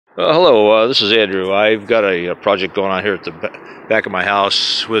Hello, this is Andrew. I've got a project going on here at the back of my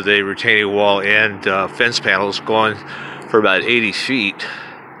house with a retaining wall and fence panels going for about 80 feet.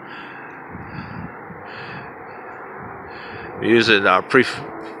 I'm using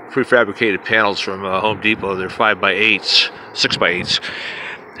prefabricated panels from Home Depot. They're 5x8s, 6x8s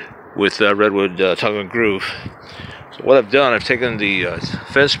with redwood tongue and groove. So what I've done, I've taken the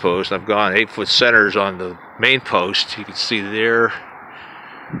fence post. I've gone 8-foot centers on the main post. You can see there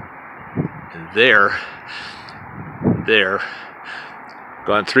and there.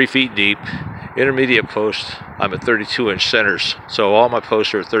 Gone 3 feet deep. Intermediate post, I'm at 32-inch centers. So all my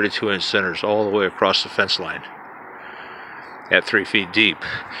posts are 32-inch centers all the way across the fence line at 3 feet deep.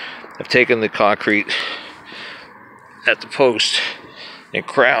 I've taken the concrete at the post and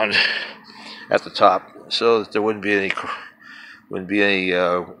crowned at the top so that there wouldn't be any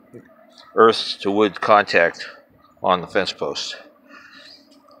earth to wood contact on the fence post.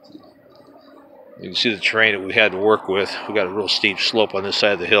 You can see the terrain that we had to work with. We got a real steep slope on this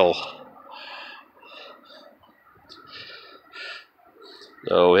side of the hill.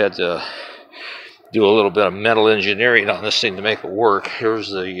 So we had to do a little bit of mental engineering on this thing to make it work. Here's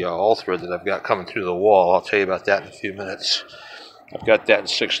the all thread that I've got coming through the wall. I'll tell you about that in a few minutes. I've got that in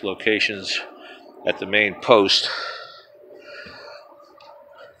 6 locations at the main post.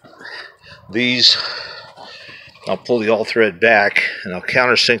 These, I'll pull the all thread back and I'll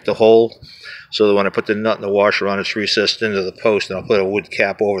countersink the hole so that when I put the nut in the washer on, it's recessed into the post, and I'll put a wood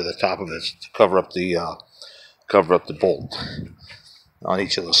cap over the top of it to cover up the bolt on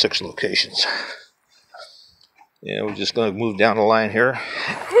each of the 6 locations. Yeah, we're just going to move down the line here.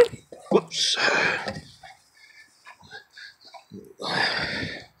 Whoops.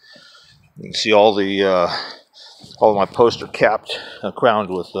 You can see all of my posts are capped, crowned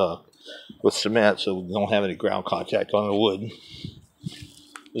with cement, so we don't have any ground contact on the wood.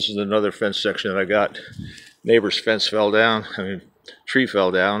 This is another fence section that I got. Neighbor's fence fell down. Tree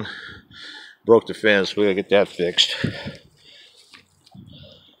fell down, broke the fence. We gotta get that fixed.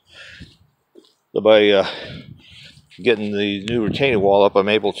 So by getting the new retaining wall up, I'm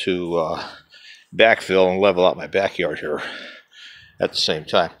able to backfill and level out my backyard here at the same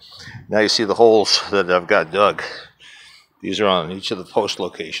time. Now you see the holes that I've got dug. These are on each of the post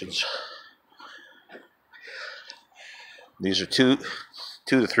locations. These are 2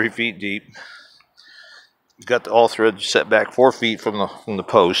 to 3 feet deep. You've got the all thread set back 4 feet from the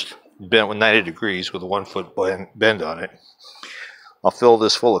post, bent with 90 degrees with a 1 foot bend on it. I'll fill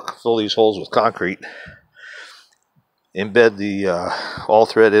these holes with concrete, embed the all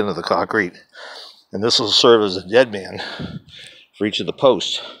thread into the concrete, and this will serve as a dead man for each of the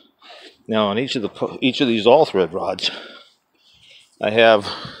posts. Now on each of these all thread rods, I have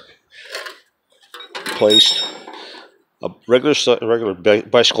placed a regular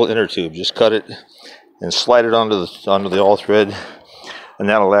bicycle inner tube. Just cut it and slide it onto the all thread, and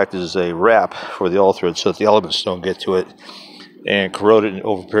that'll act as a wrap for the all thread so that the elements don't get to it and corrode it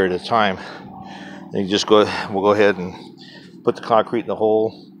over a period of time. Then we'll go ahead and put the concrete in the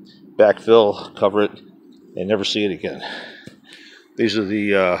hole, backfill, cover it, and never see it again. These are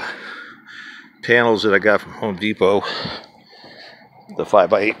the panels that I got from Home Depot, the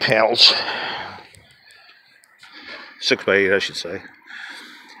 5x8 panels, 6x8 I should say.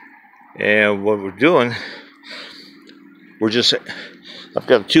 And what we're doing, I've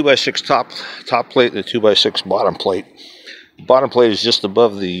got a 2x6 top plate and a 2x6 bottom plate. The bottom plate is just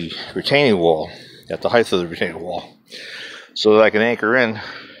above the retaining wall, at the height of the retaining wall, so that I can anchor in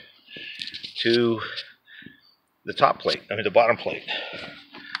to the the bottom plate.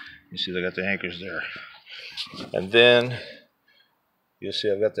 You see I got the anchors there. And then you'll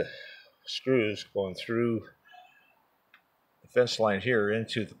see I've got the screws going through the fence line here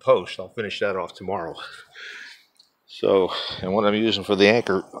into the post. I'll finish that off tomorrow. So, and what I'm using for the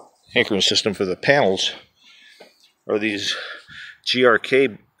anchoring system for the panels are these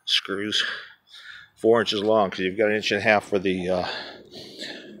GRK screws, 4 inches long, because you've got 1.5 inches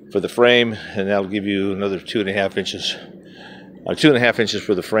for the frame, and that'll give you another 2.5 inches. 2.5 inches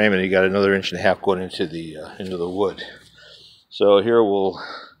for the frame, and you got another 1.5 inches going into the wood. So here we'll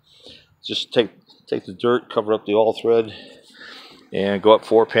just take the dirt, cover up the all thread, and go up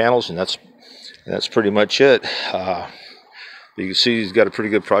 4 panels, and that's pretty much it. You can see he's got a pretty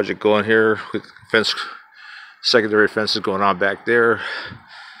good project going here with secondary fences going on back there.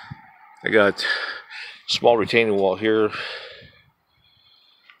 I got a small retaining wall here. I'm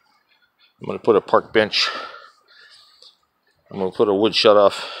going to put a park bench. I'm going to put a wood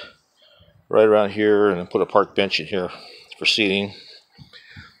shutoff right around here and then put a park bench in here for seating.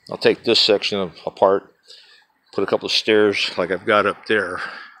 I'll take this section apart, put a couple of stairs like I've got up there,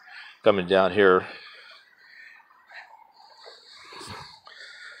 coming down here.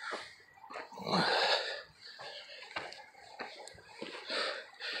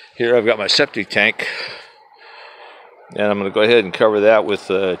 Here I've got my septic tank, and I'm going to go ahead and cover that with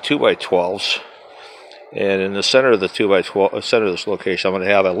 2x12s. And in the center of the 2x12, center of this location, I'm going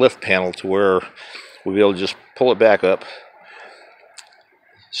to have a lift panel to where we'll be able to just pull it back up.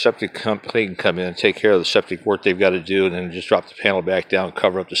 Septic company can come in and take care of the septic work they've got to do, and then just drop the panel back down,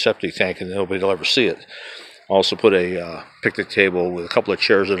 cover up the septic tank, and nobody will ever see it. Also put a picnic table with a couple of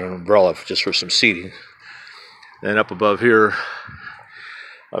chairs and an umbrella just for some seating. Then up above here,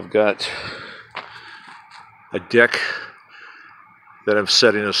 I've got a deck that I'm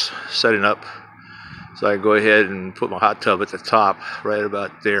setting up, so I can go ahead and put my hot tub at the top, right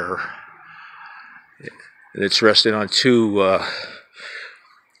about there. And it's resting on two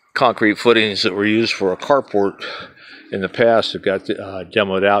concrete footings that were used for a carport in the past. It got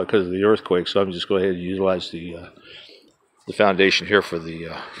demoed out because of the earthquake, so I'm just going ahead and utilize the foundation here for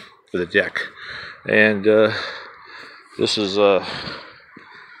the deck. And this is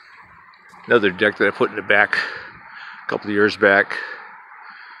another deck that I put in the back a couple of years back.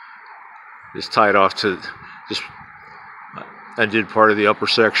 Just tied off to, just undid part of the upper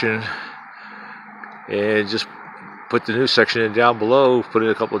section and just put the new section in down below, put in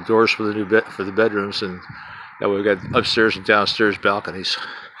a couple of doors for the new for the bedrooms, and that way we've got upstairs and downstairs balconies.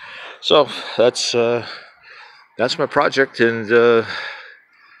 So that's my project, and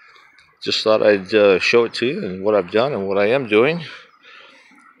just thought I'd show it to you and what I've done and what I am doing.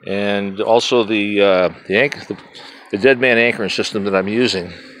 And also the dead man anchoring system that I'm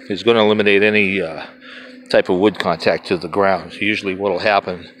using is going to eliminate any type of wood contact to the ground. Usually what will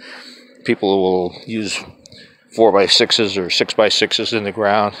happen, people will use 4x6s or 6x6s in the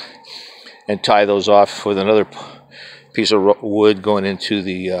ground and tie those off with another piece of wood going into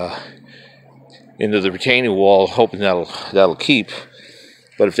the retaining wall, hoping that'll keep.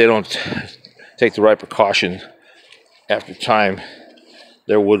 But if they don't take the right precaution, after time,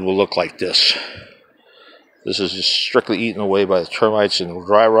 their wood will look like this. This is just strictly eaten away by the termites and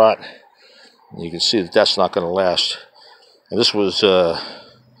dry rot. And you can see that that's not going to last. And this was, I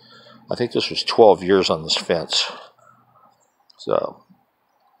think this was 12 years on this fence. So,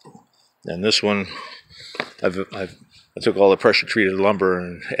 and this one, I took all the pressure treated lumber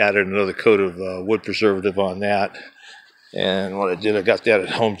and added another coat of wood preservative on that. And what I did, I got that at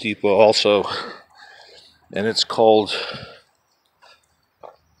Home Depot also. And it's called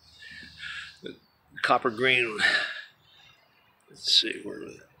Copper Green. Let's see where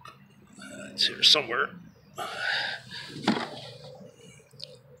it's here somewhere.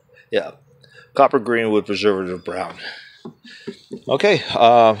 Yeah, Copper Green wood preservative brown. Okay,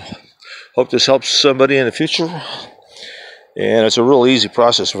 hope this helps somebody in the future. And it's a real easy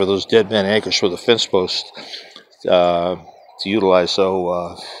process for those dead man anchors for the fence post to utilize.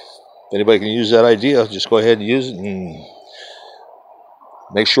 So if anybody can use that idea, just go ahead and use it and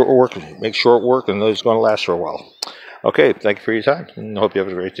make sure it works. Make sure it works, and it's going to last for a while. Okay, thank you for your time, and I hope you have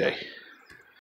a great day.